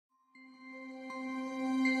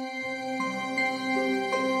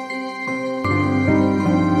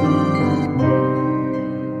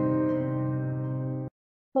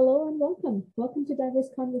welcome to Diverse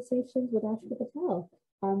Conversations with Ashka Patel.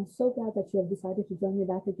 I'm so glad that you have decided to join me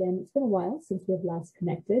back again. It's been a while since we have last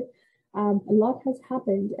connected. A lot has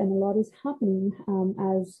happened and a lot is happening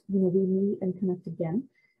as we meet and connect again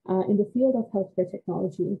in the field of healthcare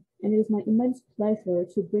technology. And it is my immense pleasure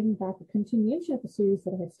to bring back a continuation of a series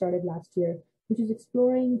that I had started last year, which is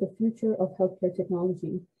exploring the future of healthcare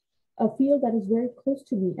technology, a field that is very close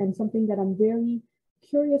to me and something that I'm very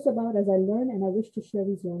curious about as I learn, and I wish to share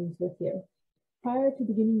these learnings with you. Prior to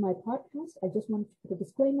beginning my podcast, I just want to put a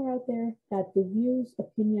disclaimer out there that the views,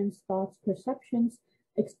 opinions, thoughts, perceptions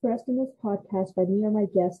expressed in this podcast by me or my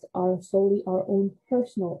guest are solely our own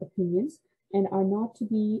personal opinions and are not to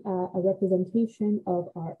be a representation of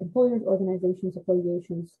our employers, organizations,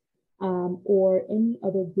 affiliations, or any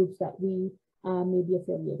other groups that we may be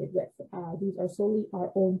affiliated with. These are solely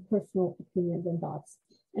our own personal opinions and thoughts.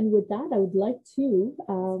 And with that, I would like to,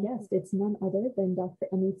 yes, it's none other than Dr.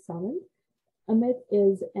 Amit Sawant. Amit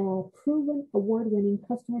is a proven award-winning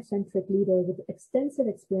customer-centric leader with extensive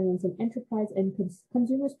experience in enterprise and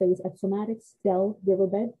consumer space at Somatics, Dell,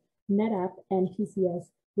 Riverbed, NetApp, and TCS,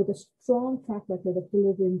 with a strong track record of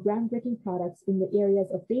delivering groundbreaking products in the areas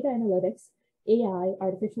of data analytics, AI,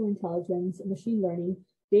 artificial intelligence, machine learning,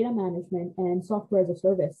 data management, and software as a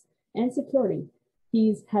service, and security.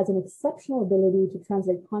 He has an exceptional ability to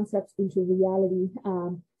translate concepts into reality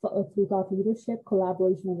through thought leadership,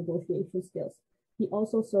 collaboration, and negotiation skills. He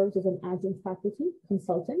also serves as an adjunct faculty,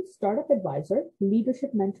 consultant, startup advisor,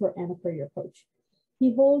 leadership mentor, and a career coach.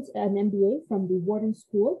 He holds an MBA from the Wharton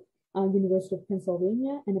School, University of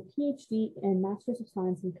Pennsylvania, and a PhD and Master's of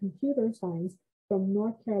Science in Computer Science from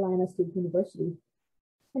North Carolina State University.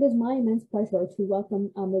 It is my immense pleasure to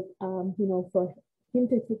welcome Amit, for him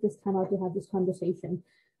to take this time out to have this conversation,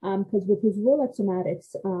 because with his role at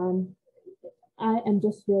Somatics, I am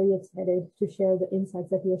just very excited to share the insights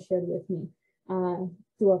that he has shared with me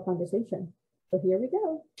through our conversation. So here we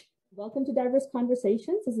go. Welcome to Diverse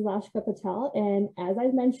Conversations. This is Ashka Patel, and as I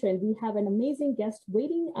mentioned, we have an amazing guest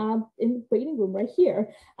waiting in the waiting room right here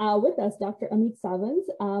with us, Dr. Amit Sawant.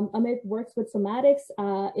 Amit works with Somatics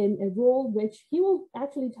in a role which he will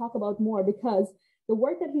actually talk about more, because the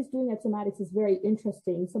work that he's doing at Somatics is very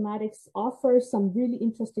interesting. Somatics offers some really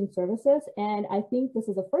interesting services, and I think this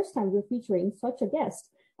is the first time we're featuring such a guest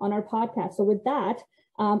on our podcast. So with that,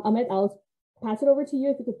 Amit, I'll pass it over to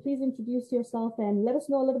you. If you could please introduce yourself and let us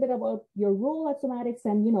know a little bit about your role at Somatics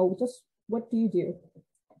and, just what do you do?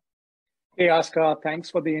 Hey, Aska, thanks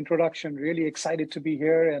for the introduction. Really excited to be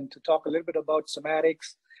here and to talk a little bit about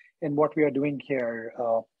Somatics and what we are doing here.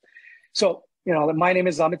 My name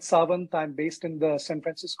is Amit Sawant. I'm based in the San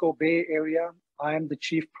Francisco Bay Area. I am the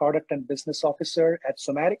Chief Product and Business Officer at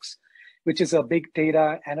Somatics, which is a big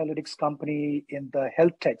data analytics company in the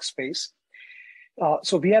health tech space.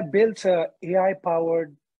 So we have built an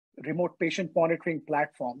AI-powered remote patient monitoring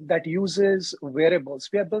platform that uses wearables.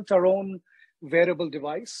 We have built our own wearable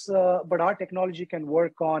device, but our technology can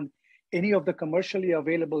work on any of the commercially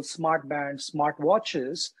available smart bands, smart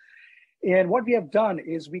watches. And what we have done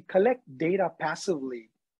is we collect data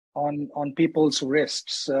passively on people's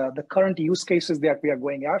wrists. The current use cases that we are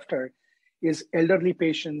going after is elderly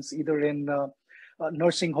patients, either in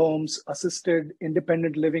nursing homes, assisted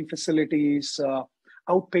independent living facilities,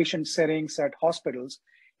 outpatient settings at hospitals.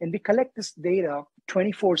 And we collect this data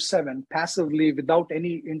 24/7 passively without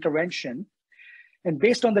any intervention. And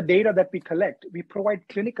based on the data that we collect, we provide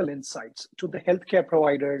clinical insights to the healthcare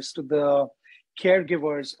providers, to the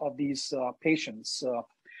caregivers of these patients.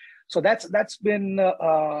 So that's been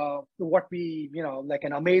what we, like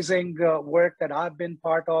an amazing work that I've been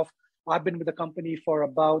part of. I've been with the company for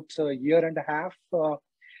about a year and a half.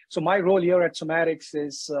 So my role here at Somatics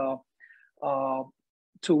is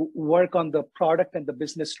to work on the product and the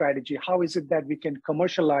business strategy. How is it that we can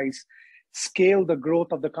commercialize, scale the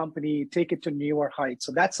growth of the company, take it to newer heights?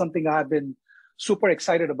 So that's something I've been super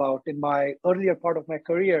excited about. In my earlier part of my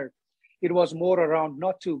career, it was more around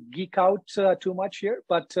not to geek out too much here,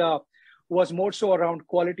 but was more so around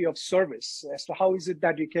quality of service as to how is it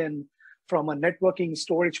that you can, from a networking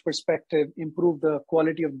storage perspective, improve the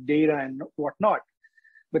quality of data and whatnot.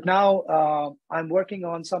 But now I'm working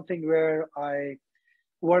on something where I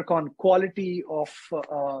work on quality of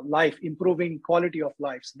life, improving quality of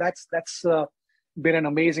life. So that's been an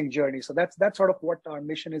amazing journey. So that's sort of what our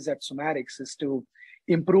mission is at Somatics, is to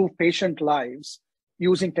improve patient lives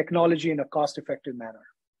using technology in a cost-effective manner.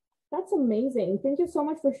 That's amazing. Thank you so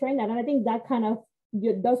much for sharing that. And I think that kind of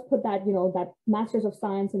it does put that, that Master's of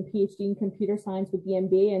Science and PhD in Computer Science with the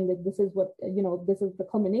MBA, and this is what, this is the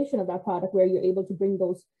culmination of that product where you're able to bring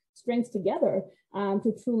those strengths together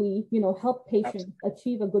to truly, help patients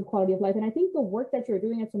achieve a good quality of life. And I think the work that you're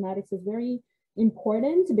doing at Somatics is very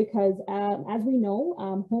important because as we know,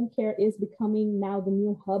 home care is becoming now the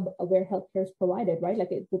new hub of where healthcare is provided, right? Like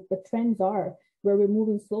the trends are where we're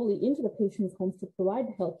moving slowly into the patient's homes to provide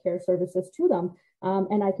healthcare services to them.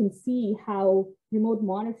 And I can see how remote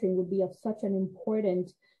monitoring would be of such an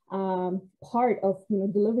important part of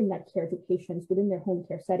delivering that care to patients within their home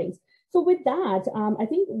care settings. So with that, I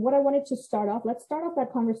think what I wanted to start off, let's start off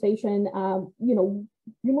that conversation.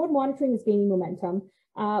 Remote monitoring is gaining momentum.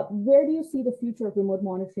 Where do you see the future of remote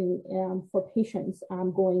monitoring for patients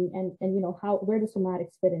going, and where does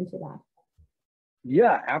Somatics fit into that?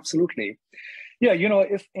 Yeah, absolutely. Yeah,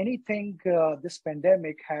 if anything, this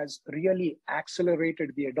pandemic has really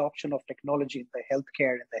accelerated the adoption of technology in the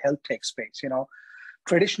healthcare and the health tech space.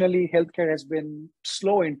 Traditionally, healthcare has been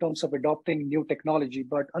slow in terms of adopting new technology,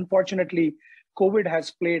 but unfortunately, COVID has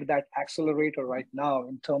played that accelerator right now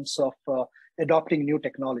in terms of adopting new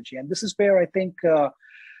technology. And this is where I think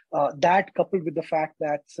that, coupled with the fact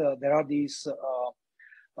that there are these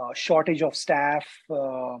shortage of staff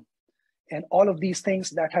and all of these things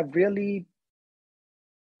that have really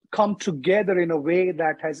come together in a way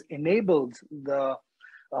that has enabled the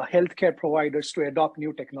healthcare providers to adopt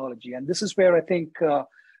new technology. And this is where I think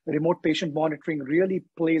remote patient monitoring really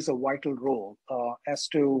plays a vital role as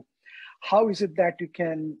to how is it that you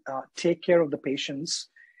can take care of the patients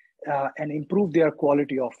and improve their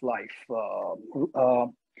quality of life.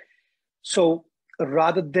 So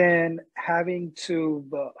rather than having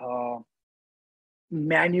to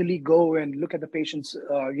manually go and look at the patients,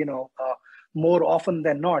 more often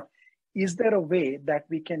than not, is there a way that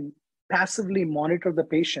we can passively monitor the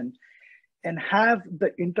patient and have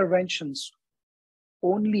the interventions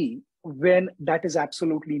only when that is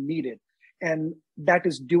absolutely needed, and that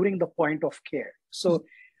is during the point of care? So,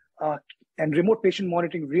 and remote patient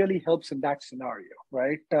monitoring really helps in that scenario,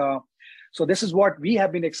 right? So this is what we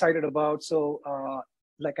have been excited about. So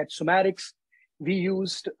like at Somatics, we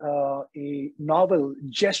used a novel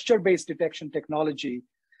gesture-based detection technology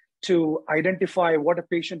to identify what a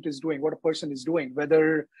patient is doing, what a person is doing,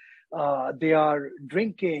 whether they are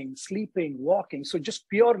drinking, sleeping, walking. So just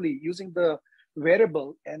purely using the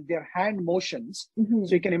wearable and their hand motions. Mm-hmm.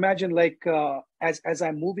 So you can imagine, like, as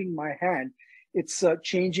I'm moving my hand, it's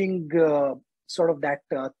changing sort of that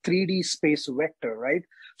 3D space vector, right?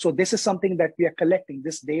 So this is something that we are collecting.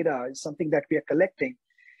 This data is something that we are collecting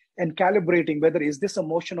and calibrating, whether is this a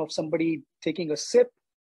motion of somebody taking a sip,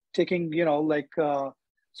 taking,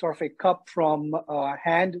 sort of a cup from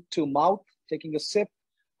hand to mouth, taking a sip,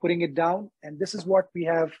 putting it down. And this is what we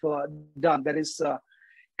have done. That is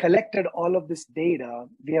collected all of this data.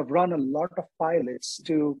 We have run a lot of pilots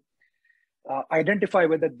to identify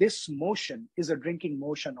whether this motion is a drinking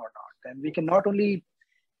motion or not. And we can not only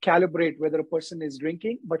calibrate whether a person is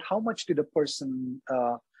drinking, but how much did a person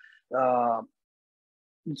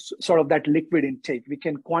sort of that liquid intake. We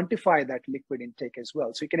can quantify that liquid intake as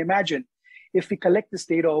well. So you can imagine, if we collect this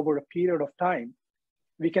data over a period of time,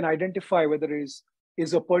 we can identify whether is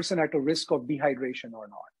a person at a risk of dehydration or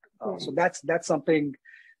not. So that's something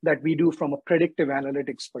that we do from a predictive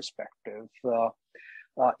analytics perspective.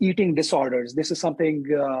 Eating disorders, this is something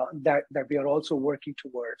that we are also working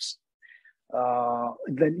towards.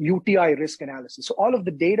 The UTI risk analysis. So all of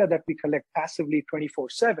the data that we collect passively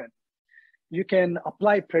 24/7, you can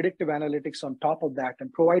apply predictive analytics on top of that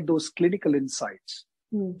and provide those clinical insights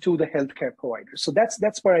to the healthcare providers. So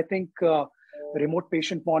that's where I think remote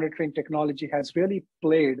patient monitoring technology has really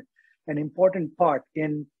played an important part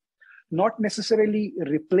in not necessarily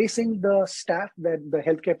replacing the staff that the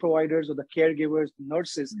healthcare providers or the caregivers,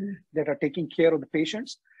 nurses that are taking care of the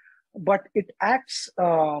patients, but it acts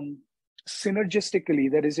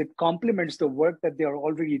synergistically. That is, it complements the work that they are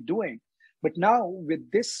already doing. But now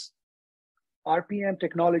with this RPM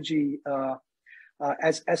technology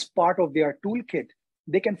as part of their toolkit,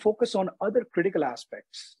 they can focus on other critical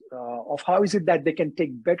aspects of how is it that they can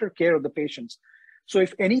take better care of the patients. So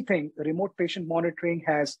if anything, remote patient monitoring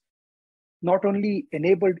has not only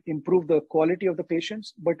improved the quality of the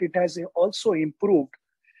patients, but it has also improved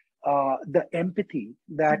the empathy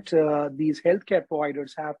that these healthcare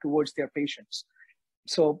providers have towards their patients.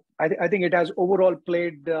 So I think it has overall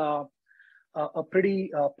played a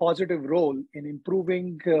pretty positive role in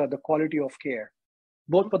improving the quality of care,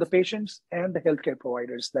 both for the patients and the healthcare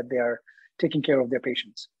providers that they are taking care of their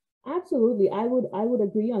patients. Absolutely, I would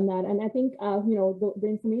agree on that, and I think the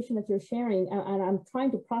information that you're sharing, and I'm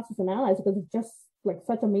trying to process and analyze because it's just like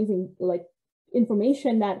such amazing like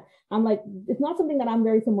information that I'm like, it's not something that I'm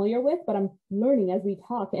very familiar with, but I'm learning as we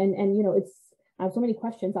talk. And you know, I have so many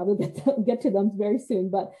questions. I will get to them very soon.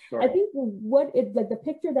 But Sure. I think what it like the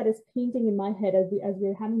picture that is painting in my head as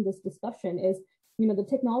we're having this discussion is, you know, the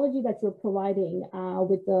technology that you're providing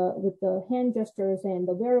with the hand gestures and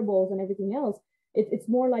the wearables and everything else. It's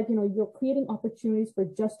more like, you know, you're creating opportunities for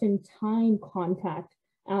just-in-time contact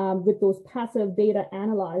with those passive data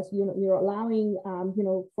analyzed. You know, you're allowing, you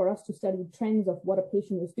know, for us to study trends of what a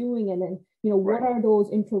patient is doing, and then, you know, what are those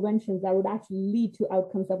interventions that would actually lead to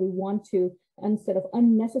outcomes that we want to, instead of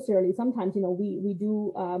unnecessarily. Sometimes, you know, we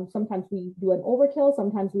do, sometimes we do an overkill.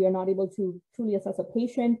 Sometimes we are not able to truly assess a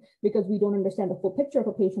patient because we don't understand the full picture of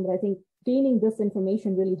a patient. But I think gaining this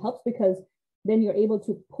information really helps, because then you're able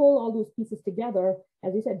to pull all those pieces together.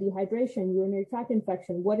 As you said, dehydration, urinary tract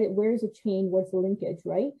infection, where's the chain, what's the linkage,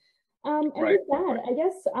 right? And with that, I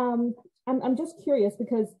guess I'm just curious,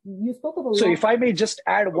 because you spoke of a lot. So if I may just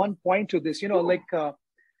add one point to this, you know, like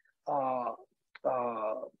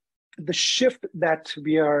the shift that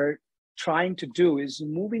we are trying to do is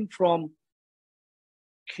moving from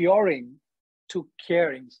curing to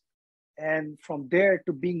caring, and from there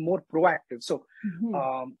to being more proactive. So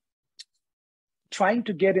trying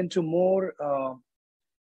to get into more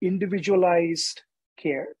individualized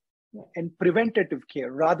care and preventative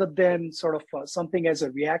care, rather than sort of something as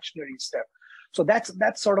a reactionary step. So that's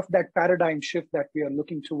sort of that paradigm shift that we are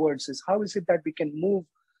looking towards, is how is it that we can move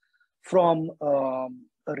from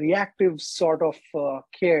a reactive sort of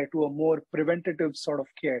care to a more preventative sort of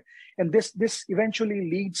care. And this eventually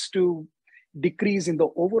leads to decrease in the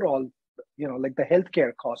overall, you know, like the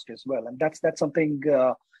healthcare cost as well. And that's something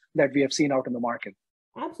that we have seen out in the market.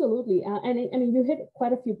 Absolutely. I mean, you hit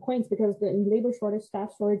quite a few points, because in labor shortage, staff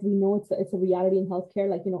shortage, we know it's a reality in healthcare.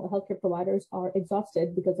 Like, you know, healthcare providers are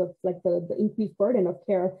exhausted because of like the increased burden of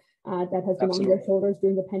care that has been on their shoulders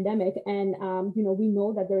during the pandemic. And, you know, we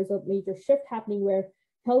know that there is a major shift happening where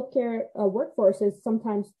healthcare workforce is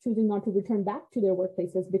sometimes choosing not to return back to their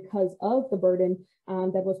workplaces because of the burden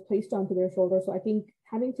that was placed onto their shoulders. So I think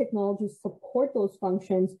having technology support those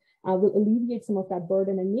functions will alleviate some of that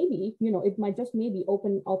burden, and maybe, you know, it might just maybe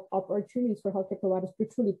open up opportunities for healthcare providers to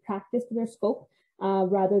truly practice their scope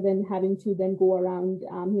rather than having to then go around,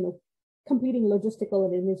 you know, completing logistical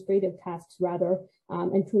and administrative tasks rather,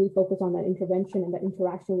 and truly focus on that intervention and that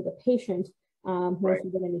interaction with the patient more so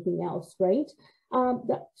than anything else, right?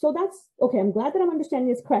 So that's okay. I'm glad that I'm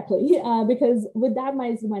understanding this correctly, because with that,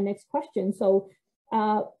 my next question. So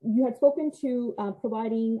you had spoken to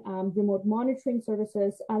providing remote monitoring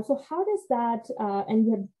services. So how does that, and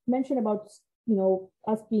you had mentioned about, you know,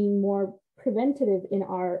 us being more preventative in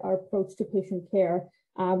our approach to patient care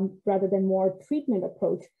rather than more treatment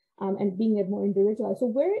approach, and being it more individualized. So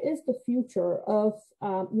where is the future of,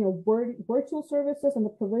 you know, virtual services and the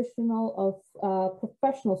provision of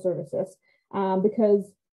professional services?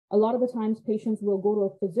 Because a lot of the times patients will go to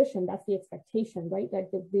a physician. That's the expectation, right?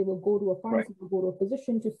 That they will go to a pharmacy, will go to a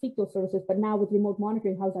physician to seek those services. But now with remote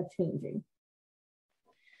monitoring, how's that changing?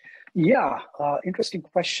 Yeah, interesting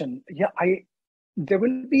question. Yeah, there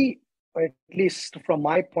will be, at least from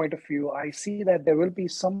my point of view, I see that there will be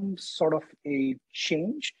some sort of a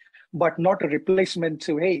change, but not a replacement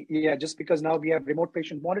to, hey, yeah, just because now we have remote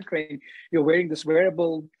patient monitoring, you're wearing this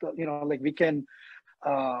wearable, you know, like we can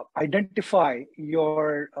identify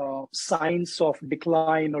your signs of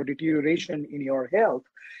decline or deterioration in your health.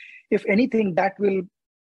 If anything, that will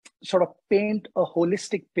sort of paint a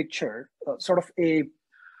holistic picture, sort of a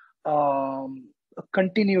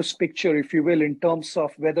continuous picture, if you will, in terms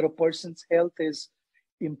of whether a person's health is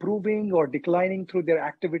improving or declining through their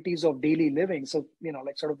activities of daily living. So, you know,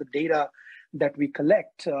 like sort of the data that we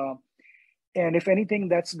collect. And if anything,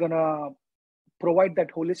 that's going to provide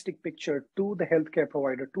that holistic picture to the healthcare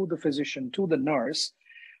provider, to the physician, to the nurse,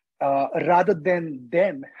 rather than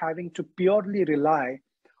them having to purely rely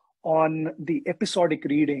on the episodic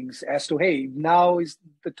readings as to, hey, now is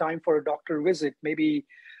the time for a doctor visit, maybe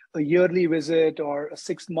a yearly visit or a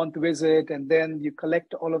 6-month visit, and then you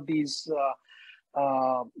collect all of these,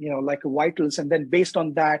 you know, like vitals, and then based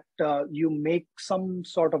on that, you make some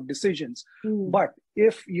sort of decisions. But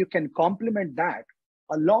if you can complement that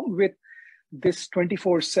along with this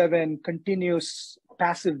 24/7 continuous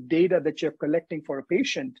passive data that you're collecting for a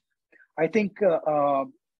patient, I think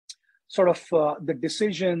sort of the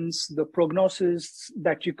decisions, the prognosis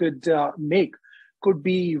that you could make could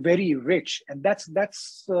be very rich. And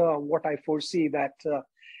that's what I foresee, that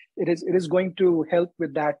it is going to help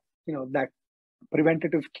with that, you know, that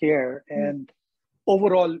preventative care and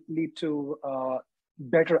overall lead to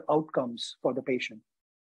better outcomes for the patient.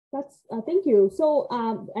 Thank you. So,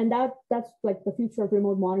 and that's like the future of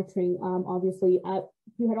remote monitoring. Obviously,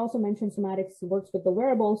 you had also mentioned Somatics works with the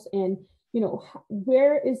wearables, and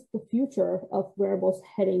where is the future of wearables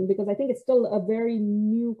heading? Because I think it's still a very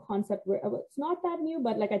new concept. Where it's not that new,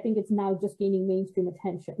 but like I think it's now just gaining mainstream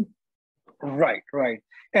attention. Right, right.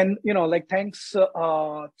 And like thanks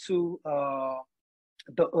to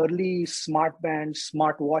the early smart bands,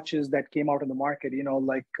 smart watches that came out in the market,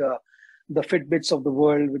 like the Fitbits of the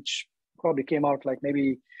world, which probably came out like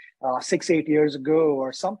maybe 6, 8 years ago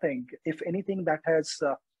or something. If anything, that has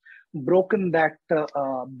broken that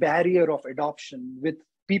barrier of adoption with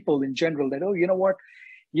people in general. That, oh, you know what?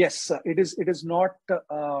 Yes, it is not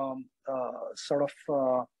sort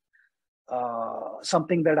of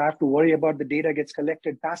something that I have to worry about. The data gets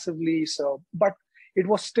collected passively. So, but it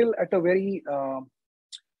was still at a very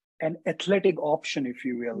an athletic option, if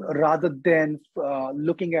you will, rather than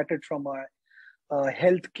looking at it from a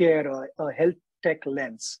healthcare, a health tech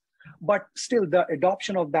lens. But still, the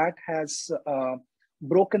adoption of that has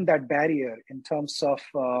broken that barrier in terms of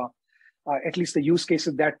at least the use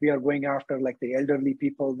cases that we are going after, like the elderly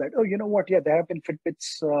people that, oh, you know what? Yeah, there have been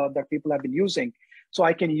Fitbits that people have been using. So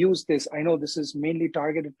I can use this. I know this is mainly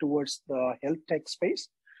targeted towards the health tech space,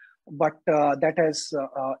 but that has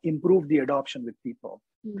improved the adoption with people.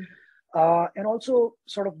 And also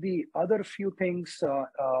sort of the other few things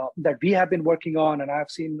that we have been working on, and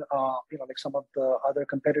I've seen, like some of the other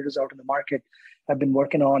competitors out in the market have been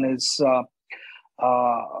working on is,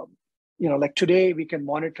 like today we can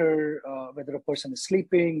monitor whether a person is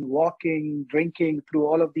sleeping, walking, drinking through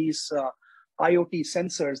all of these IoT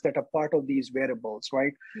sensors that are part of these wearables,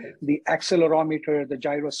 right? Yes. The accelerometer, the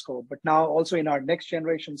gyroscope, but now also in our next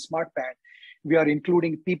generation smart band, we are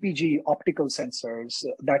including PPG optical sensors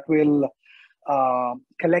that will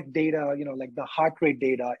collect data, like the heart rate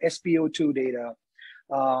data, SpO2 data,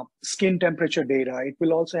 skin temperature data. It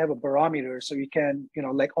will also have a barometer. So you can,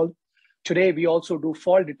 today we also do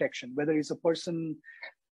fall detection, whether it's a person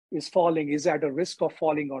is falling, is at a risk of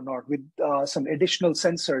falling or not. With some additional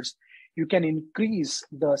sensors, you can increase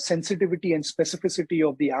the sensitivity and specificity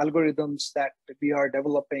of the algorithms that we are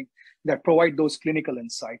developing that provide those clinical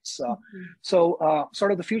insights. So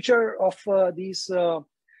sort of the future of these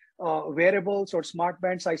wearables or smart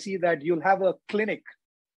bands, I see that you'll have a clinic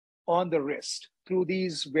on the wrist through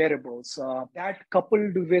these wearables. That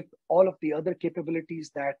coupled with all of the other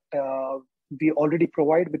capabilities that we already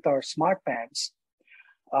provide with our smart bands,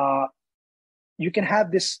 you can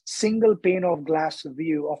have this single pane of glass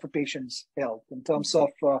view of a patient's health in terms of,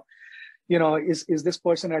 is this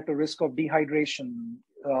person at a risk of dehydration,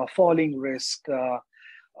 falling risk,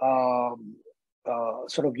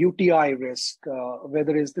 sort of UTI risk,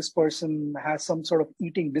 whether is this person has some sort of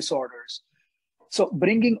eating disorders. So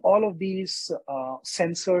bringing all of these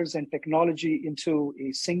sensors and technology into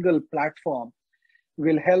a single platform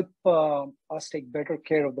will help us take better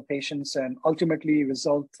care of the patients and ultimately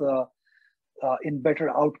result in better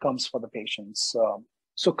outcomes for the patients.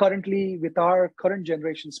 So currently, with our current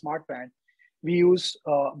generation smart band, we use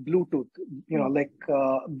Bluetooth, like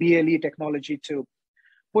BLE technology to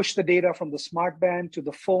push the data from the smart band to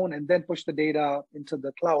the phone and then push the data into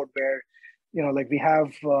the cloud where, like we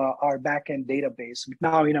have our backend database.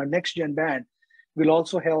 Now in our next gen band, we'll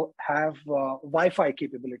also have Wi-Fi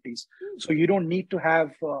capabilities. So you don't need to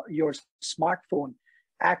have your smartphone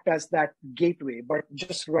act as that gateway, but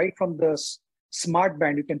just right from the smart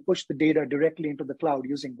band, you can push the data directly into the cloud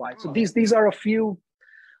using Wi-Fi. So these are a few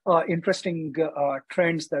interesting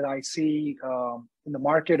trends that I see in the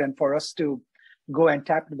market, and for us to go and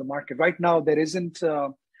tap into the market. Right now, there isn't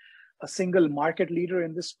a single market leader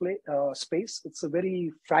in this space. It's a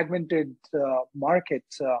very fragmented market.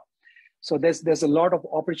 So there's a lot of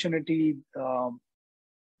opportunity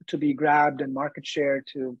to be grabbed and market share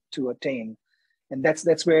to attain. And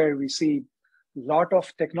that's where we see a lot of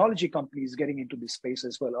technology companies getting into this space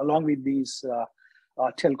as well, along with these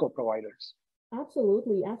telco providers.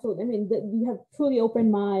 Absolutely, absolutely. I mean, you have truly opened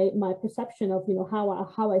my perception of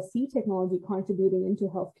how I see technology contributing into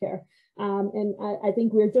healthcare. And I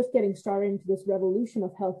think we're just getting started into this revolution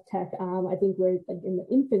of health tech. I think we're in the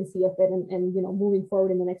infancy of it, and moving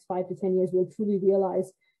forward in the next 5 to 10 years, we'll truly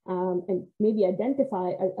realize and maybe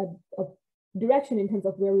identify a direction in terms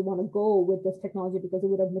of where we want to go with this technology, because it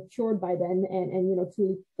would have matured by then, and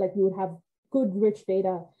truly, like, we would have good, rich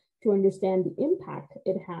data to understand the impact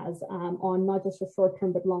it has on not just the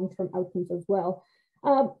short-term but long-term outcomes as well.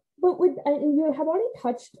 But and you have already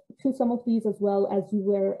touched to some of these as well as you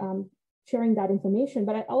were sharing that information.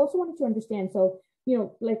 But I also wanted to understand. So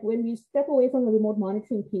like when we step away from the remote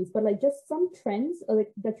monitoring piece, but like just some trends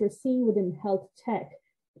like that you're seeing within health tech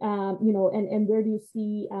and where do you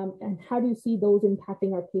see, and how do you see those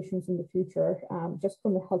impacting our patients in the future, just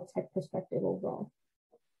from a health tech perspective overall?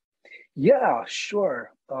 Yeah,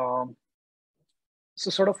 sure. So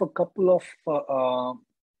sort of a couple of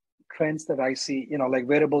trends that I see, like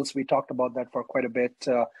wearables, we talked about that for quite a bit.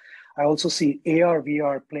 I also see AR,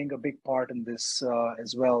 VR playing a big part in this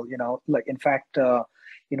as well. Like in fact,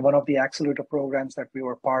 in one of the accelerator programs that we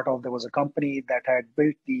were part of, there was a company that had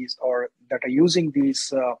built these or that are using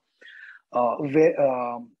these AR,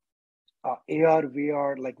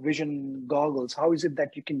 VR, like vision goggles. How is it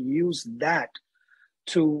that you can use that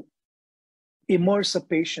to immerse a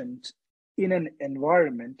patient in an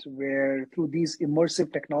environment where through these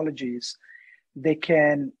immersive technologies, they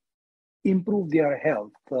can improve their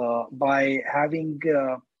health by having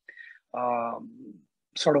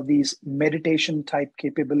sort of these meditation type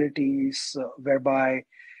capabilities, whereby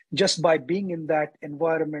just by being in that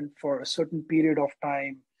environment for a certain period of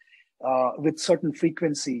time with certain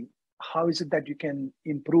frequency, how is it that you can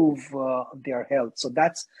improve their health? So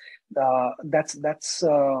that's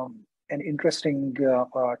an interesting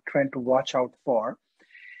trend to watch out for.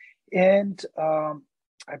 And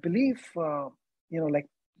I believe, like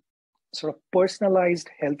sort of personalized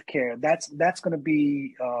healthcare, that's going to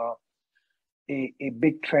be a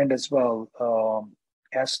big trend as well,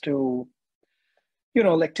 as to,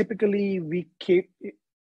 like typically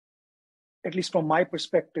at least from my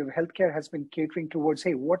perspective, healthcare has been catering towards,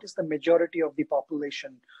 hey, what is the majority of the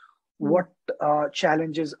population? What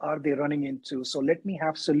challenges are they running into? So let me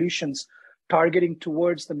have solutions targeting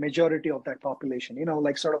towards the majority of that population,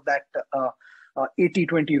 like sort of that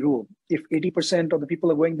 80-20 rule. If 80% of the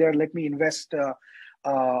people are going there, let me invest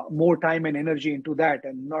more time and energy into that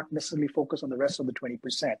and not necessarily focus on the rest of the 20%.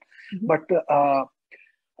 Mm-hmm. But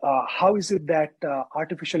how is it that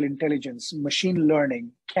artificial intelligence, machine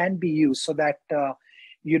learning can be used so that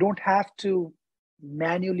you don't have to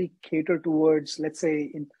manually cater towards, let's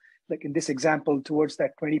say, in this example, towards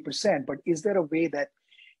that 20%, but is there a way that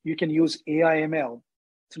you can use AI ML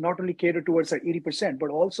to not only cater towards that 80%, but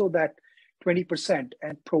also that 20%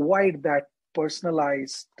 and provide that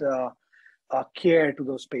personalized care to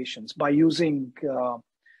those patients by using,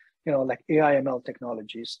 like AI ML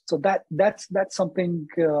technologies. So that's something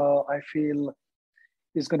I feel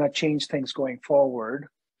is going to change things going forward.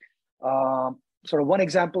 Sort of one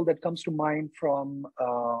example that comes to mind from,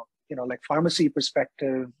 like pharmacy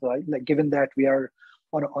perspective, like given that we are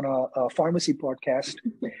on a pharmacy podcast,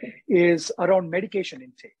 is around medication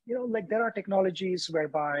intake. Like there are technologies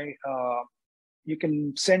whereby you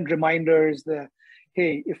can send reminders that,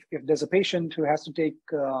 hey, if there's a patient who has to take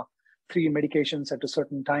 3 medications at a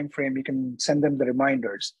certain time frame, you can send them the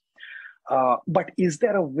reminders. But is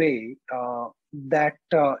there a way that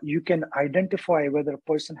you can identify whether a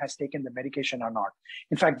person has taken the medication or not?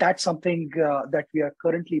 In fact, that's something that we are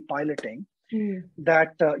currently piloting.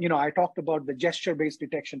 That, I talked about the gesture-based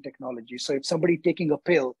detection technology. So if somebody taking a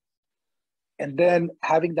pill and then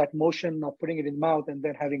having that motion of putting it in the mouth and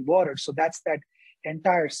then having water, so that's that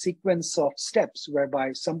entire sequence of steps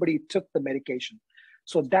whereby somebody took the medication.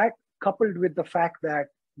 So that coupled with the fact that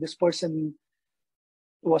this person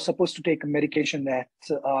was supposed to take a medication at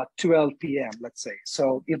 12 p.m., let's say.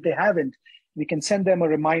 So if they haven't, we can send them a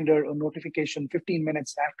reminder or notification 15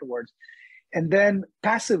 minutes afterwards, and then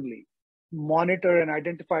passively monitor and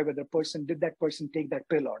identify whether did that person take that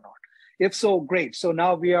pill or not. If so, great. So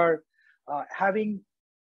now we are having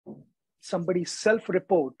somebody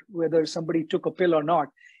self-report whether somebody took a pill or not.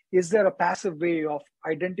 Is there a passive way of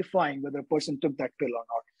identifying whether a person took that pill or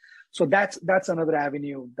not? So that's another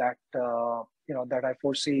avenue that that I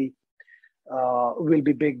foresee will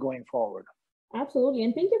be big going forward. Absolutely.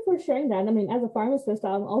 And thank you for sharing that. I mean, as a pharmacist,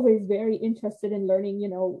 I'm always very interested in learning,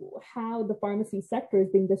 how the pharmacy sector is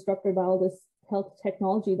being disrupted by all this health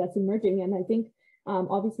technology that's emerging. And I think,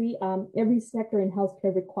 obviously, every sector in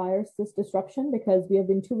healthcare requires this disruption because we have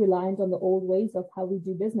been too reliant on the old ways of how we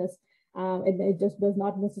do business. And it just does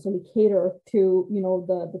not necessarily cater to,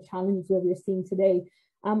 the challenges that we're seeing today.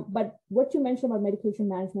 But what you mentioned about medication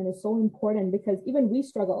management is so important because even we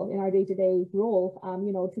struggle in our day-to-day role,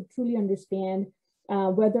 to truly understand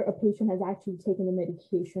whether a patient has actually taken the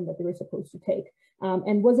medication that they were supposed to take.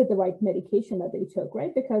 And was it the right medication that they took,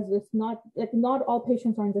 right? Because it's not all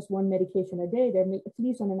patients are on just one medication a day. They're at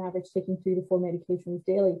least on an average taking 3 to 4 medications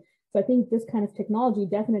daily. So I think this kind of technology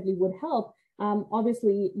definitely would help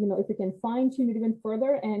Obviously, if we can fine tune it even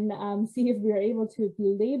further and see if we are able to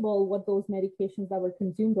label what those medications that were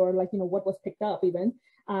consumed or what was picked up even,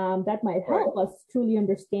 that might help us truly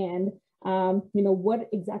understand, what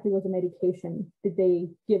exactly was the medication? Did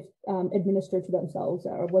they administer to themselves,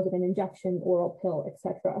 or was it an injection, oral pill,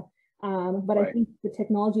 etc.? But I think the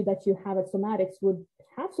technology that you have at Somatics would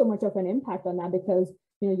have so much of an impact on that, because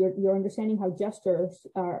you're understanding how gestures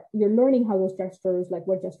are, you're learning how those gestures, like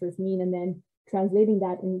what gestures mean, and then translating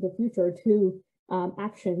that in the future to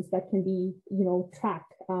actions that can be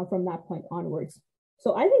tracked from that point onwards.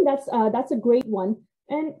 So I think that's a great one.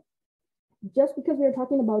 And just because we are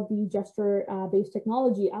talking about the gesture-based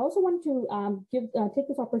technology, I also want to take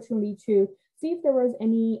this opportunity to see if there was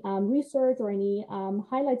any research or any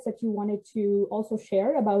highlights that you wanted to also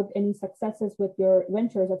share about any successes with your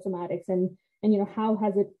ventures at Somatics, and how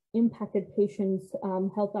has it impacted patients'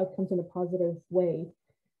 health outcomes in a positive way?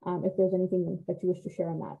 If there's anything that you wish to share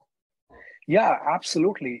on that. Yeah,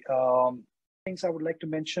 absolutely. Things I would like to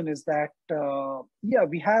mention is that,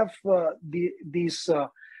 we have these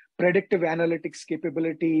predictive analytics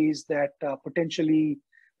capabilities that potentially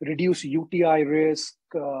reduce UTI risk,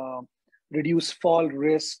 reduce fall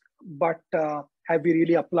risk, but have we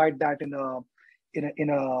really applied that in a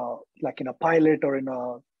pilot or in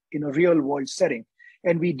a real world setting?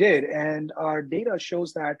 And we did, and our data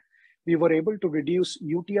shows that we were able to reduce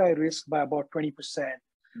UTI risk by about 20%,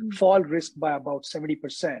 fall risk by about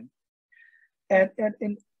 70%. And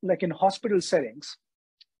in hospital settings,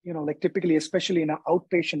 typically, especially in an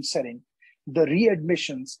outpatient setting, the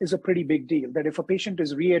readmissions is a pretty big deal. That if a patient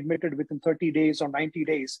is readmitted within 30 days or 90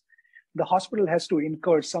 days, the hospital has to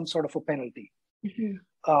incur some sort of a penalty.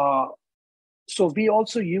 So we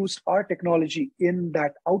also used our technology in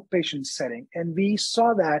that outpatient setting. And we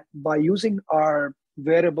saw that by using our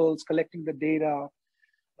wearables, collecting the data,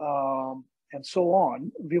 and so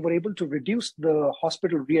on, we were able to reduce the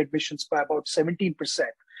hospital readmissions by about 17%.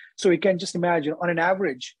 So you can just imagine, on an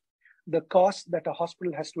average, the cost that a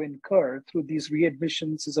hospital has to incur through these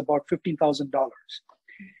readmissions is about $15,000.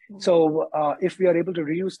 So if we are able to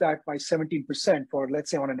reduce that by 17% for,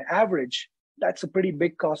 let's say, on an average, that's a pretty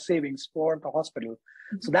big cost savings for the hospital.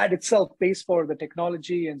 So that itself pays for the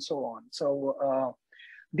technology and so on. So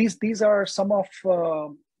these are some of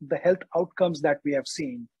the health outcomes that we have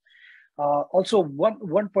seen. Also,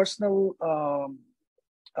 one personal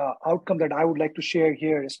outcome that I would like to share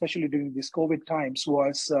here, especially during these COVID times,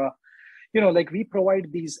 was, we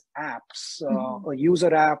provide these apps, a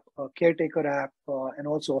user app, a caretaker app, and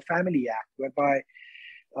also a family app, whereby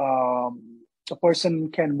a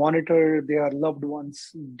person can monitor their loved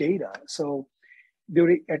one's data. So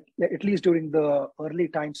at least during the early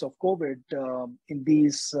times of COVID, in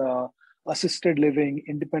these assisted living,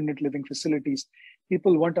 independent living facilities,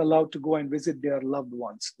 people weren't allowed to go and visit their loved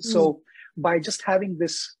ones. So by just having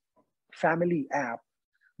this family app,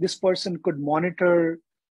 this person could monitor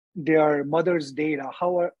their mother's data.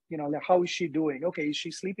 How is she doing? Okay, is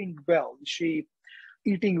she sleeping well? Is she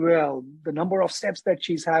eating well? The number of steps that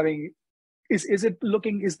she's having, is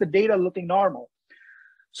the data looking normal?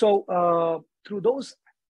 So through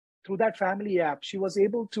that family app, she was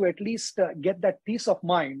able to at least get that peace of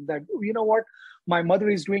mind that, what, my mother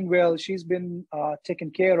is doing well, she's been taken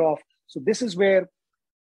care of. So this is where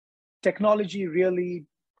technology really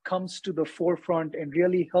comes to the forefront and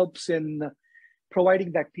really helps in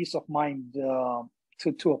providing that peace of mind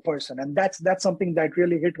to a person. And that's something that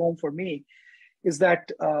really hit home for me, is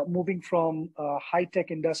that moving from a high-tech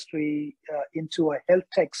industry into a health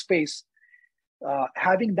tech space,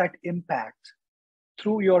 having that impact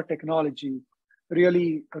through your technology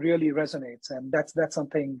really resonates. And that's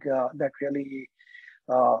something that really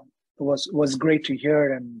was great to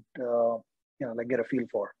hear and get a feel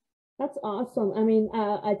for. That's awesome. I mean,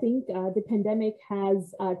 I think the pandemic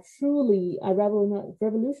has truly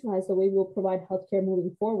revolutionized the way we'll provide healthcare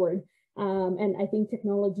moving forward. And I think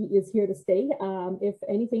technology is here to stay. If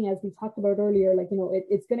anything, as we talked about earlier,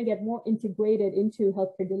 it's going to get more integrated into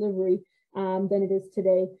healthcare delivery than it is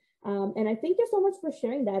today. And I thank you so much for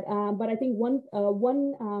sharing that. But I think one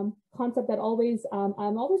concept that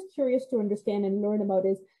I'm always curious to understand and learn about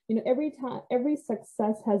is, every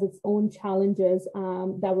success has its own challenges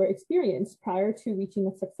that were experienced prior to reaching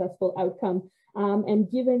a successful outcome. And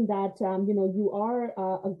given that, you are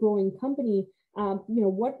a growing company,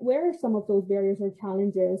 where are some of those barriers or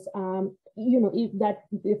challenges,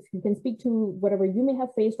 if you can speak to whatever you may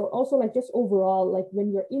have faced, or also just overall,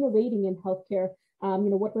 when you're innovating in healthcare,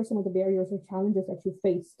 what were some of the barriers or challenges that you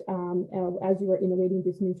faced as you were innovating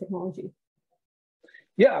this new technology?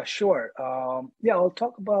 Yeah, sure. I'll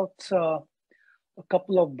talk about a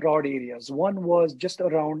couple of broad areas. One was just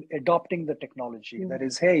around adopting the technology. That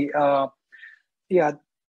is, hey, yeah,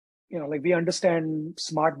 like we understand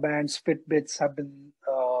smart bands, Fitbits have been,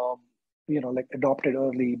 like adopted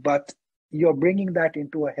early, but you're bringing that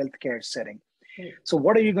into a healthcare setting. Right. So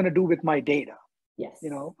what are you going to do with my data? Yes.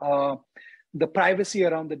 The privacy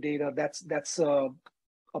around the data, that's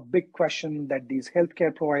a big question that these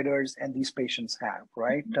healthcare providers and these patients have,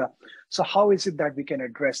 right? So how is it that we can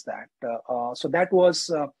address that? So that was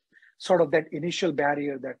sort of that initial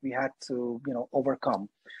barrier that we had to, overcome.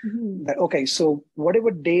 That, okay, so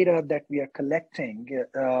whatever data that we are collecting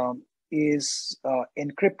is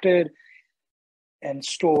encrypted and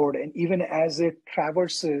stored, and even as it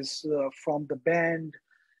traverses from the band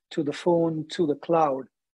to the phone to the cloud,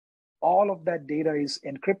 all of that data is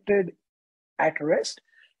encrypted at rest,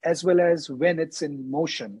 as well as when it's in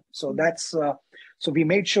motion. So that's so we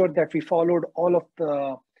made sure that we followed all of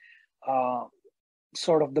the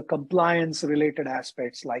sort of the compliance related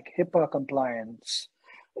aspects like HIPAA compliance,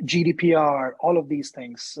 GDPR, all of these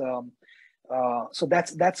things. So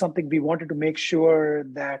that's something we wanted to make sure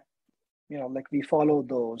that like we follow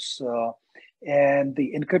those, and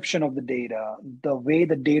the encryption of the data, the way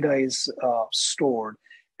the data is stored,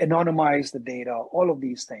 anonymize the data, all of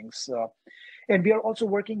these things. And we are also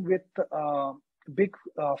working with big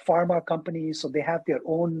pharma companies, so they have their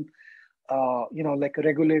own, like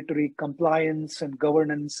regulatory compliance and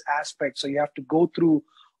governance aspects. So you have to go through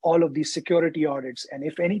all of these security audits. And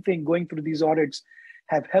if anything, going through these audits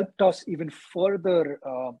have helped us even further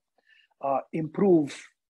improve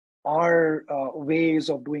our ways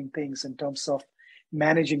of doing things in terms of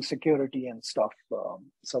managing security and stuff.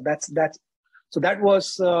 So that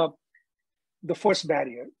was the first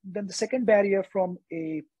barrier. Then the second barrier from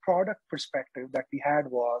a product perspective that we had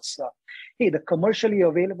was, hey, the commercially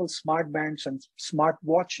available smart bands and smart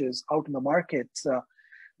watches out in the market,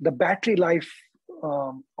 the battery life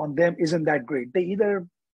on them isn't that great. They either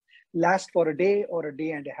last for a day or a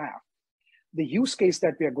day and a half. The use case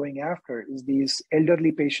that we are going after is these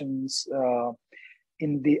elderly patients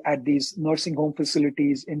at these nursing home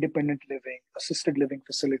facilities, independent living, assisted living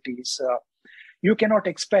facilities. You cannot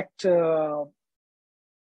expect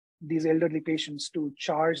these elderly patients to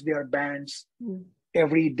charge their bands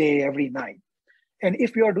every day, every night. And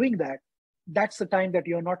if you are doing that, that's the time that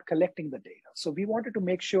you're not collecting the data. So we wanted to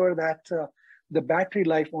make sure that the battery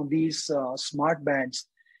life on these smart bands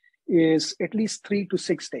is at least 3 to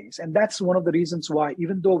 6 days. And that's one of the reasons why,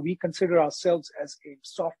 even though we consider ourselves as a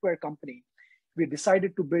software company, we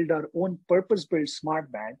decided to build our own purpose-built smart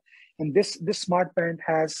band. And this smart band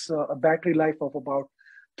has a battery life of about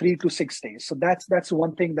 3 to 6 days. So that's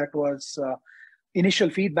one thing that was initial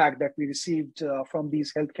feedback that we received from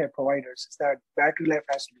these healthcare providers, is that battery life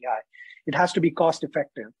has to be high. It has to be cost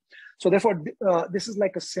effective. So therefore, this is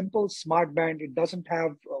like a simple smart band. It doesn't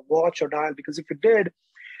have a watch or dial, because if it did,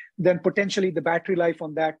 then potentially the battery life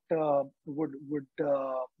on that would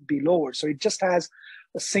be lower. So it just has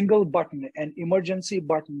a single button, an emergency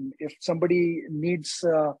button. If somebody needs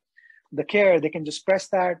the care, they can just press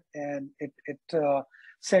that, and it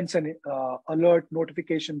sends an alert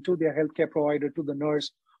notification to their healthcare provider, to the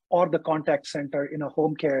nurse, or the contact center in a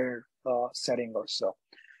home care setting or so.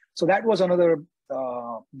 So that was another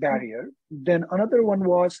barrier. Then another one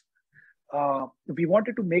was we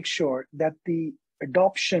wanted to make sure that the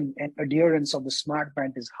adoption and adherence of the smart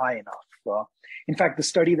band is high enough. In fact, the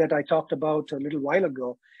study that I talked about a little while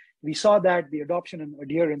ago, we saw that the adoption and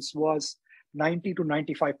adherence was 90 to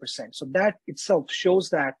 95%. So that itself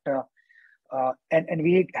shows that, and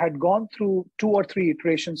we had gone through 2 or 3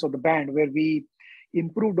 iterations of the band where we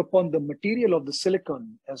improved upon the material of the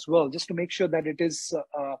silicon as well, just to make sure that it is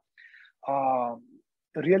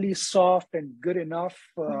really soft and good enough,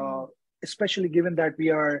 especially given that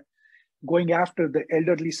we are going after the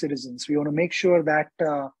elderly citizens. We want to make sure that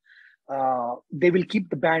they will keep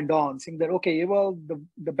the band on, saying that, okay, well,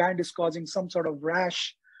 the band is causing some sort of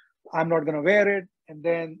rash, I'm not going to wear it. And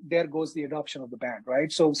then there goes the adoption of the band,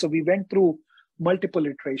 right? So we went through multiple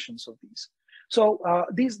iterations of these. So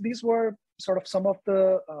these were sort of some of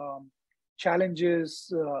the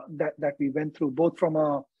challenges that we went through, both from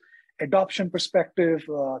a adoption perspective,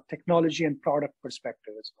 technology and product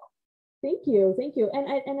perspective as well. Thank you.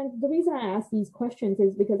 And the reason I ask these questions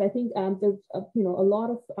is because I think there's a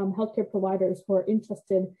lot of healthcare providers who are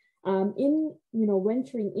interested in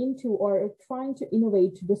venturing into or trying to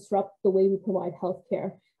innovate to disrupt the way we provide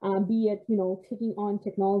healthcare, be it taking on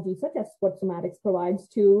technology such as what Somatics provides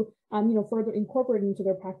to further incorporate into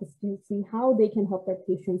their practice to see how they can help their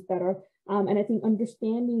patients better. And I think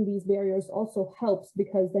understanding these barriers also helps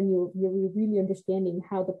because then you're really understanding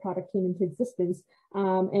how the product came into existence.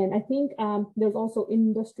 And I think there's also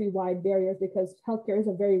industry-wide barriers because healthcare is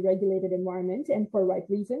a very regulated environment and for right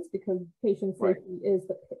reasons, because patient safety is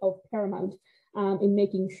of paramount in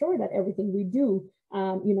making sure that everything we do,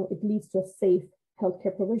 it leads to a safe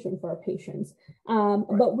healthcare provision for our patients.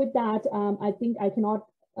 But with that, I think I cannot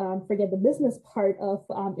forget the business part of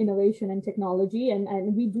innovation and technology.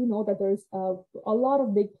 And we do know that there's a lot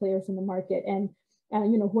of big players in the market and,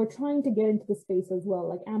 who are trying to get into the space as well,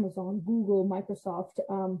 like Amazon, Google, Microsoft.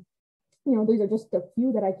 These are just a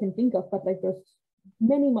few that I can think of, but like there's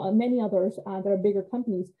many others that are bigger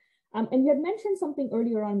companies. And you had mentioned something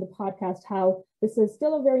earlier on in the podcast, how this is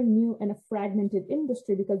still a very new and a fragmented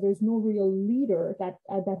industry because there's no real leader that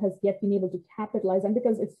has yet been able to capitalize on,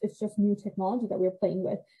 because it's just new technology that we're playing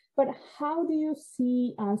with. But how do you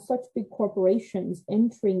see such big corporations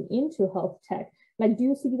entering into health tech? Like, do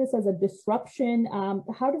you see this as a disruption?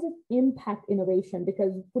 How does it impact innovation?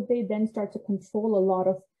 Because would they then start to control a lot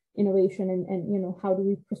of innovation and how do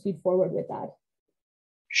we proceed forward with that?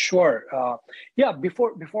 Sure. Yeah,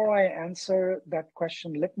 before I answer that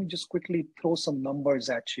question, let me just quickly throw some numbers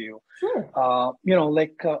at you. Sure.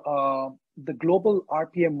 The global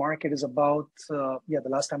RPM market is about, the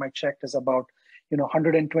last time I checked is about,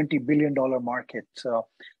 $120 billion market.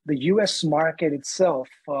 The US market itself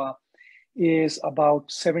is about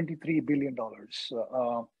 $73 billion.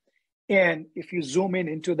 And if you zoom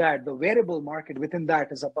into that, the wearable market within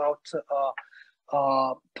that is about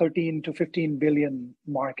 13 to 15 billion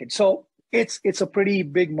market. So it's a pretty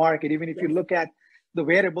big market, even if you look at the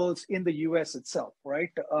wearables in the US itself,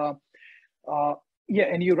 right?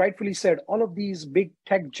 And you rightfully said, all of these big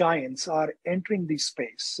tech giants are entering this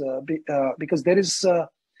space because there is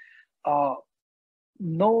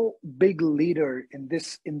no big leader in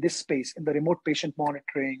this space, in the remote patient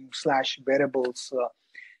monitoring / wearables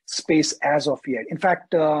space as of yet. In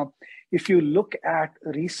fact, if you look at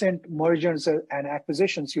recent mergers and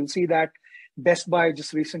acquisitions, you'll see that Best Buy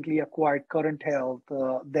just recently acquired Current Health.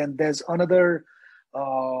 Then there's another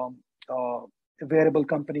wearable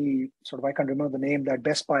company, I can't remember the name, that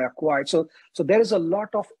Best Buy acquired. So there is a lot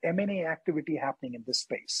of M&A activity happening in this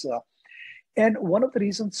space. And one of the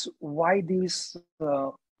reasons why these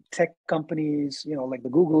tech companies, like the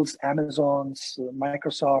Googles, Amazons,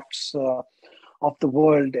 Microsofts, of the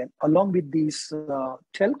world, and along with these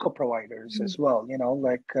telco providers as well,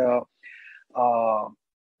 like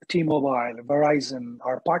T-Mobile, Verizon,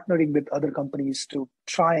 are partnering with other companies to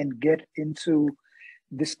try and get into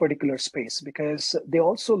this particular space, because they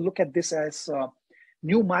also look at this as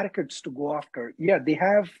new markets to go after. Yeah, they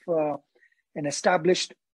have an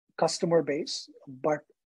established customer base,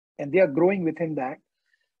 and they are growing within that.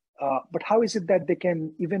 But how is it that they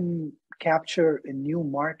can even capture a new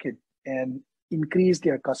market and increase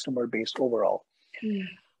their customer base overall?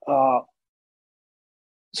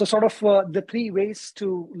 So the three ways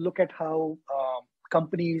to look at how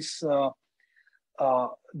companies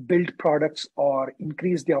build products or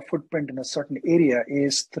increase their footprint in a certain area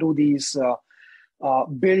is through these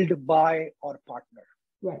build, buy, or partner,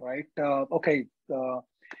 right?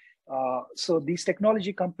 So these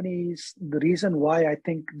technology companies, the reason why I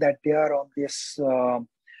think that they are on this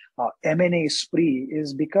M&A spree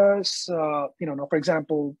is because, for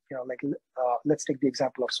example, let's take the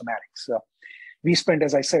example of somatics. We spent,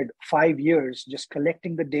 as I said, 5 years just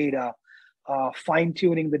collecting the data,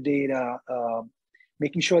 fine-tuning the data,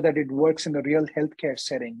 making sure that it works in a real healthcare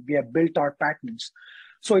setting. We have built our patents.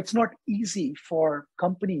 So it's not easy for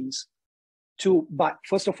companies to,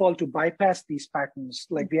 first of all, to bypass these patents.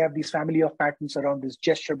 Like we have these family of patents around this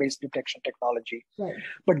gesture-based detection technology. Right.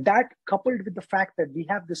 But that coupled with the fact that we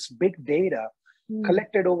have this big data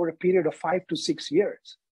collected over a period of 5 to 6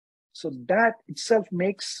 years. So that itself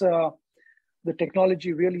makes the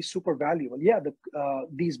technology really super valuable. Yeah,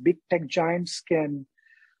 these big tech giants can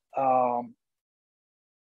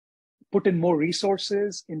put in more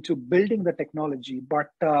resources into building the technology,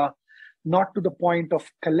 but not to the point of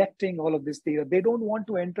collecting all of this data. They don't want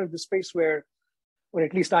to enter the space where, or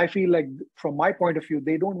at least I feel like from my point of view,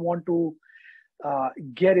 they don't want to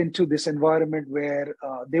get into this environment where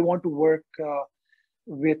they want to work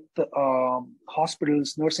with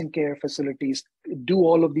hospitals, nursing care facilities, do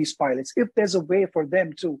all of these pilots. If there's a way for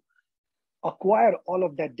them to acquire all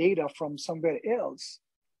of that data from somewhere else,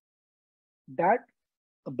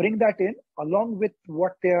 bring that in along with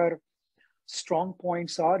what their strong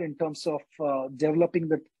points are in terms of developing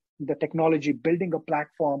the technology, building a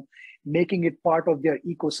platform, making it part of their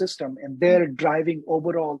ecosystem, and they're driving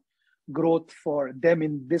overall growth for them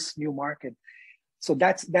in this new market. So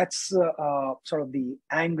that's sort of the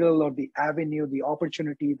angle or the avenue, the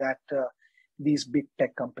opportunity that these big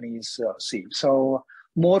tech companies see. So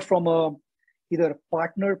more from either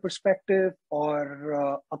partner perspective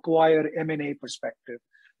or acquire M&A perspective,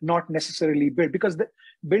 not necessarily build, because the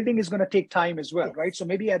building is going to take time as well, right? So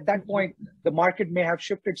maybe at that point, the market may have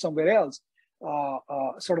shifted somewhere else.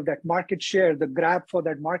 Sort of that market share, the grab for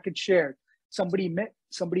that market share, somebody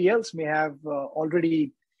else may have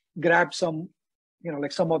already grabbed some,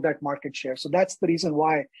 like some of that market share. So that's the reason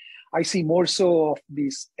why I see more so of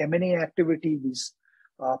these M&A activity, these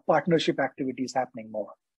partnership activities happening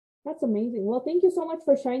more. That's amazing. Well, thank you so much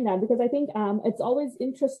for sharing that, because I think it's always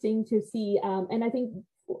interesting to see, and I think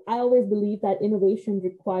I always believe that innovation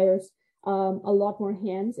requires a lot more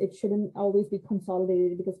hands. It shouldn't always be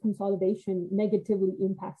consolidated, because consolidation negatively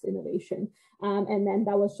impacts innovation. And then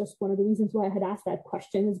that was just one of the reasons why I had asked that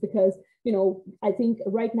question, is because, I think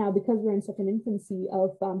right now, because we're in such an infancy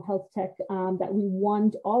of health tech, that we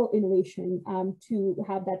want all innovation to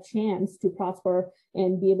have that chance to prosper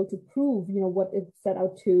and be able to prove, what it's set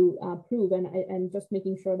out to prove, and just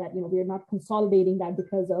making sure that, we're not consolidating that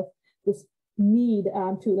because of this need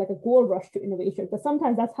to like a gold rush to innovation. Because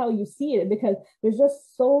sometimes that's how you see it, because there's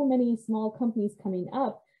just so many small companies coming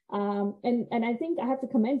up. And I think I have to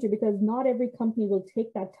commend you, because not every company will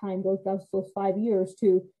take that time, those 5 years,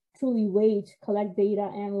 to truly wait, collect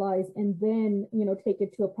data, analyze, and then take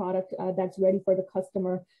it to a product that's ready for the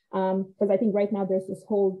customer. Because I think right now there's this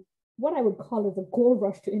whole, what I would call is a gold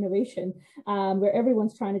rush to innovation, where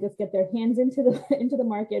everyone's trying to just get their hands into the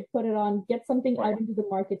market, put it on, get something out into the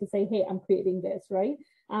market to say, hey, I'm creating this, right?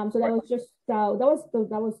 So that was just that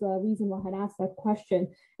was the reason why I had asked that question.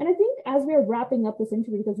 And I think as we're wrapping up this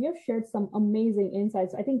interview, because you have shared some amazing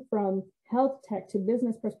insights, I think from health tech to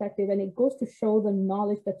business perspective, and it goes to show the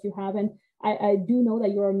knowledge that you have. And I do know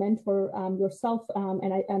that you're a mentor yourself,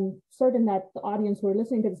 and I am certain that the audience who are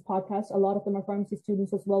listening to this podcast, a lot of them are pharmacy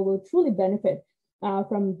students as well, will truly benefit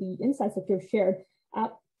from the insights that you've shared.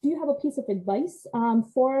 Do you have a piece of advice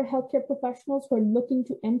for healthcare professionals who are looking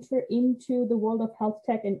to enter into the world of health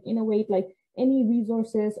tech and innovate, like any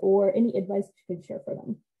resources or any advice that you could share for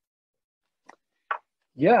them?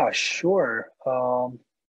 Yeah, sure.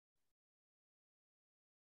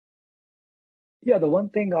 Yeah, the one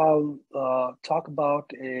thing I'll talk about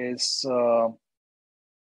is,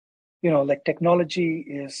 like technology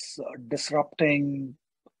is disrupting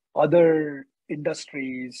other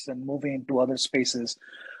industries and moving into other spaces.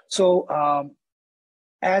 So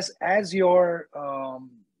as you're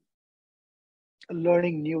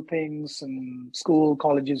learning new things in school,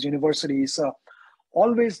 colleges, universities,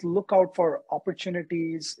 always look out for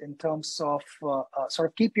opportunities in terms of sort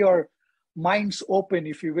of keep your minds open,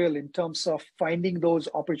 if you will, in terms of finding those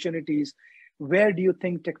opportunities. Where do you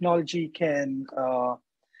think technology can,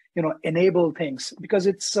 enable things? Because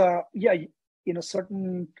it's, in a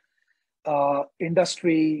certain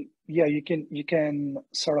industry, you can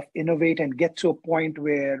sort of innovate and get to a point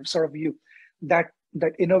where sort of that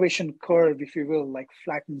innovation curve, if you will, like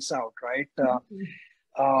flattens out, right?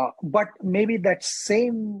 But maybe that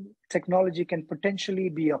same technology can potentially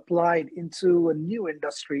be applied into a new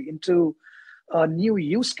industry, into a new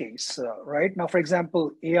use case, right? Now, for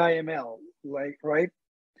example, AI/ML, right?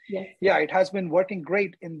 Yes. Yeah, it has been working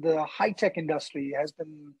great in the high-tech industry. It has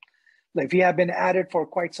been, we have been at it for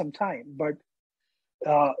quite some time, but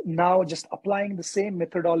now just applying the same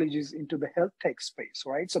methodologies into the health tech space,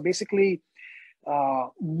 right? So basically,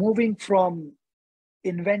 moving from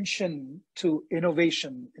invention to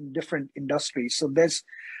innovation in different industries. So there's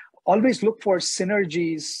always look for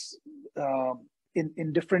synergies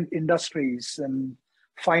in different industries and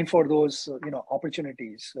find for those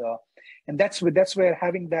opportunities. And that's where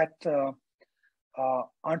having that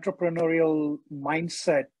entrepreneurial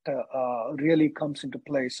mindset really comes into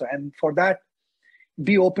play. So, and for that,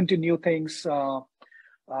 be open to new things. So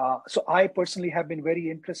I personally have been very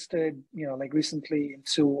interested, like recently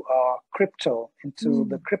into crypto, into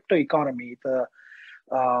the crypto economy,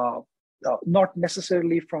 not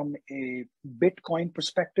necessarily from a Bitcoin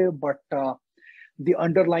perspective, but the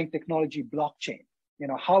underlying technology, blockchain.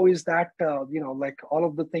 How is that, like all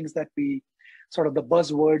of the things that we, sort of the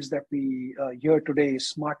buzzwords that we hear today,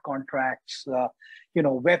 smart contracts,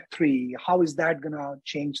 Web3, how is that going to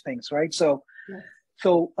change things, right? So,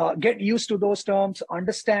 So get used to those terms,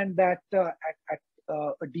 understand that at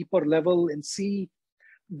a deeper level, and see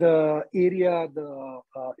the area, the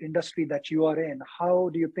industry that you are in. How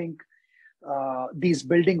do you think these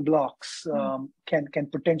building blocks can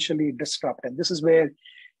potentially disrupt? And this is where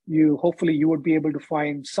hopefully you would be able to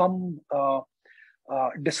find some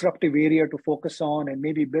disruptive area to focus on and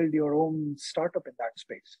maybe build your own startup in that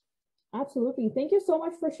space. Absolutely. Thank you so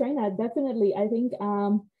much for sharing that. Definitely. I think,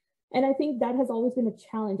 and I think that has always been a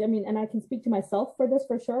challenge. I mean, and I can speak to myself for this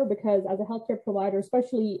for sure, because as a healthcare provider,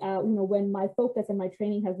 especially, when my focus and my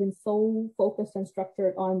training has been so focused and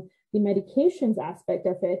structured on the medications aspect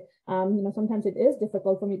of it, sometimes it is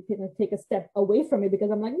difficult for me to kind of take a step away from it, because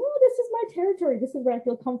I'm like, no, this is my territory. This is where I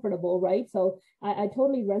feel comfortable, right? So I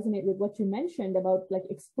totally resonate with what you mentioned about like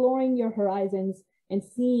exploring your horizons and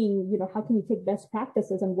seeing, how can you take best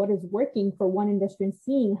practices and what is working for one industry, and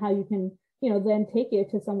seeing how you can, then take it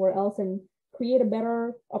to somewhere else and create a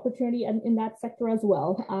better opportunity in that sector as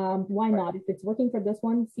well. Why not? If it's working for this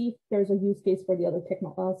one, see if there's a use case for the other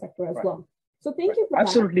sector as well. So thank you for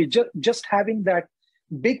absolutely that. Just having that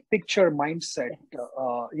big picture mindset,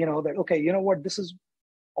 that, okay, you know what, this is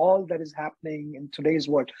all that is happening in today's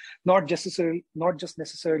world, not just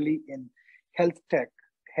necessarily in health tech,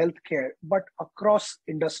 healthcare, but across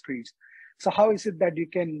industries. So how is it that you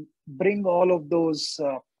can bring all of those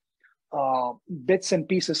bits and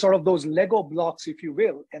pieces, sort of those Lego blocks, if you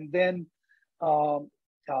will, and then build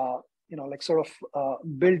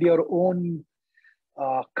your own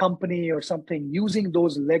company or something using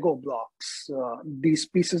those Lego blocks, these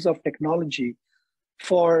pieces of technology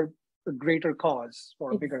for a greater cause,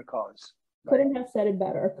 for a bigger cause. Couldn't have said it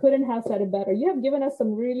better. Couldn't have said it better. You have given us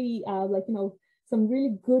some really some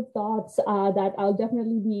really good thoughts that I'll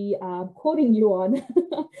definitely be quoting you on,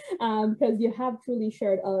 because you have truly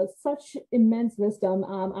shared such immense wisdom.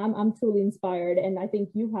 I'm truly inspired, and I think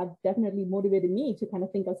you have definitely motivated me to kind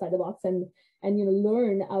of think outside the box and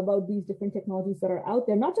learn about these different technologies that are out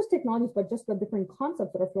there, not just technologies, but just the different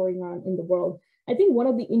concepts that are floating around in the world. I think one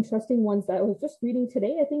of the interesting ones that I was just reading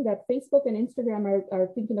today, I think that Facebook and Instagram are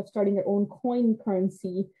thinking of starting their own coin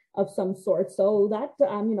currency of some sort. So that,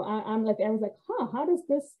 I was like, how does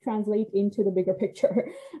this translate into the bigger picture?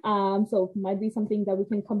 So it might be something that we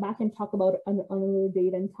can come back and talk about on another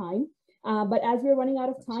date and time. But as we're running out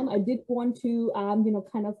of time, I did want to,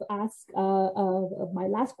 kind of ask my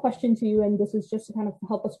last question to you, and this is just to kind of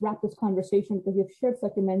help us wrap this conversation, because you've shared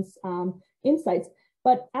such immense insights.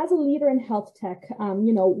 But as a leader in health tech,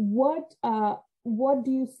 what do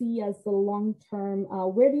you see as the long-term,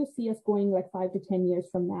 where do you see us going like 5 to 10 years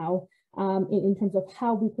from now in terms of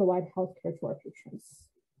how we provide healthcare to our patients?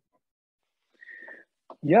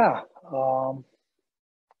 Yeah.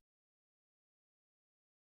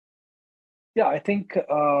 I think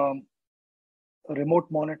remote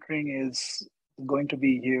monitoring is going to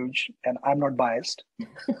be huge, and I'm not biased.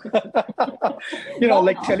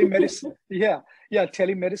 Like telemedicine.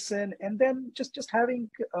 Telemedicine, and then just having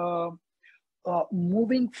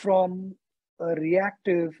moving from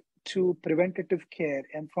reactive to preventative care,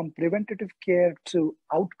 and from preventative care to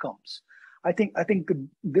outcomes. I think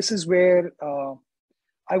this is where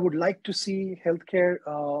I would like to see healthcare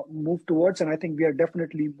move towards, and I think we are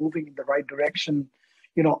definitely moving in the right direction,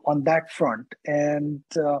 on that front. And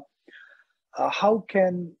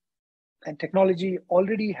and technology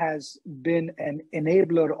already has been an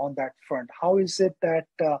enabler on that front. How is it that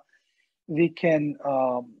we can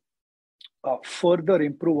further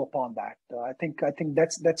improve upon that? I think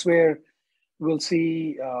that's where we'll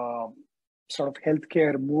see sort of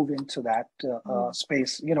healthcare move into that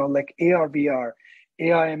space. Like AR, VR,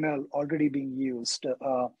 AI, ML already being used.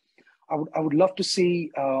 I would love to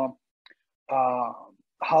see how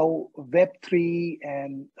Web3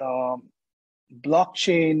 and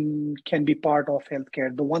blockchain can be part of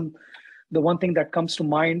healthcare. The one thing that comes to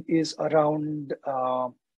mind is around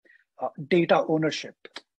data ownership.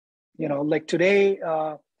 Like today,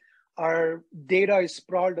 our data is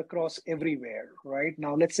sprawled across everywhere, right?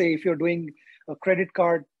 Now, let's say if you're doing a credit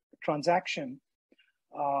card transaction,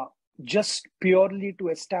 just purely to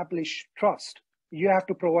establish trust, you have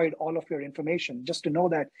to provide all of your information just to know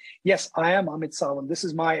that, yes, I am Amit Sawant. This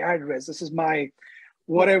is my address. This is my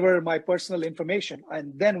whatever, my personal information.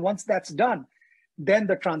 And then once that's done, then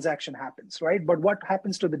the transaction happens, right? But what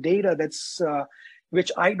happens to the data that's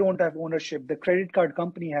which I don't have ownership? The credit card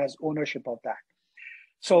company has ownership of that.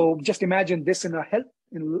 So just imagine this in a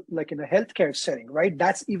healthcare setting, right?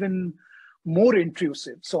 That's even more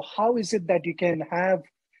intrusive. So how is it that you can have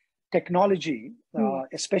technology,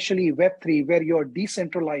 especially Web3, where you're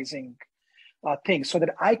decentralizing things so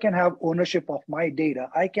that I can have ownership of my data?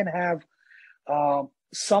 I can have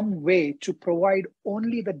some way to provide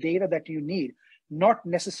only the data that you need, not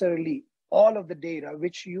necessarily all of the data,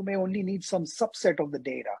 which you may only need some subset of the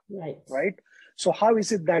data, right? So how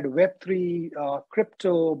is it that Web3,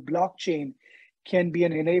 crypto, blockchain can be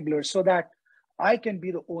an enabler so that I can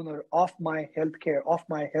be the owner of my healthcare, of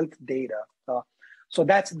my health data? So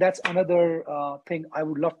that's another thing I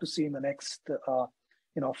would love to see in the next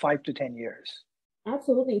 5 to 10 years.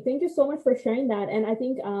 Absolutely. Thank you so much for sharing that. And I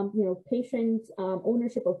think, patient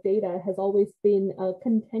ownership of data has always been a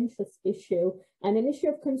contentious issue and an issue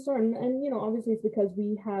of concern. And, obviously it's because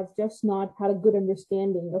we have just not had a good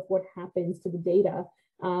understanding of what happens to the data,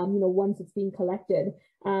 once it's being collected.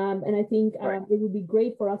 And I think Right. it would be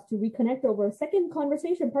great for us to reconnect over a second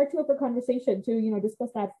conversation, part 2 of our conversation to,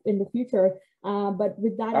 discuss that in the future. But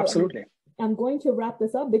with that, Absolutely. I'm going to wrap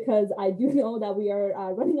this up because I do know that we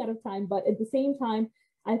are running out of time, but at the same time,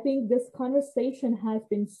 I think this conversation has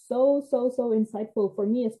been so insightful for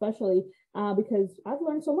me, especially because I've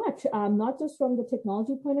learned so much, not just from the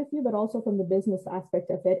technology point of view, but also from the business aspect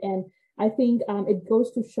of it. And I think it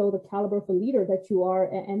goes to show the caliber of a leader that you are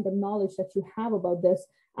and the knowledge that you have about this.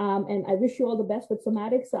 And I wish you all the best with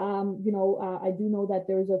somatics. I do know that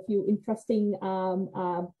there's a few interesting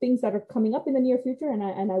things that are coming up in the near future,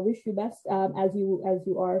 and I wish you best as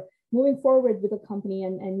you are moving forward with the company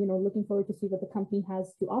and looking forward to see what the company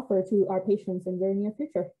has to offer to our patients in the very near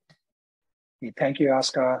future. Thank you,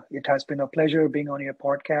 Aska. It has been a pleasure being on your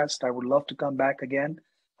podcast. I would love to come back again.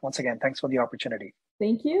 Once again, thanks for the opportunity.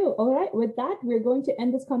 Thank you. All right. With that, we're going to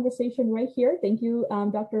end this conversation right here. Thank you,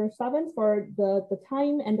 Dr. Sawant, for the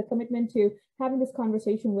time and the commitment to having this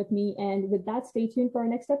conversation with me. And with that, stay tuned for our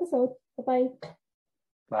next episode. Bye-bye.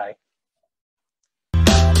 Bye.